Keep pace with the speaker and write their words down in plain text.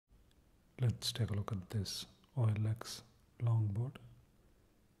Let's take a look at this OLX longboard.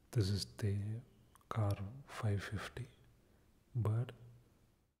 This is the Carve 550 Bird.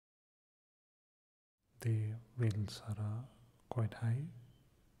 The wheels are quite high,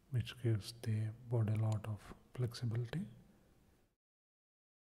 which gives the board a lot of flexibility.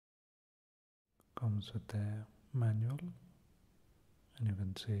 Comes with a manual, and you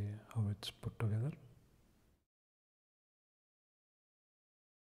can see how it's put together.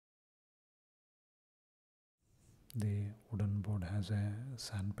 The wooden board has a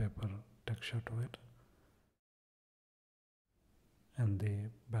sandpaper texture to it, and the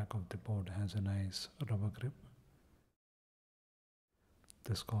back of the board has a nice rubber grip.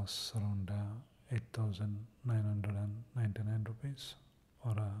 This costs around 8,999 rupees,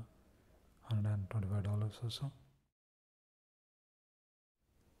 or $125 or so.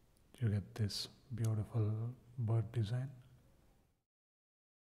 You get this beautiful bird design.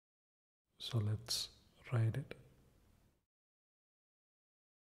 So let's ride it.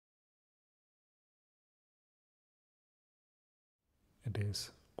 It is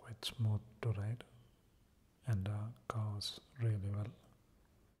quite smooth to ride and curves really well.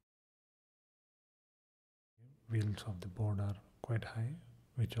 Wheels of the board are quite high,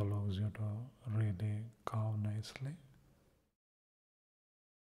 which allows you to really carve nicely.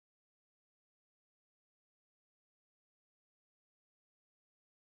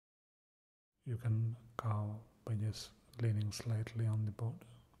 You can carve by just leaning slightly on the board.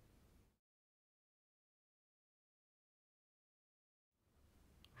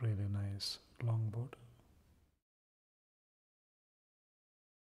 Really nice longboard.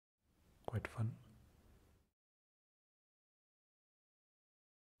 Quite fun.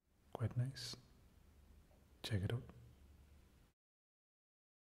 Quite nice. Check it out.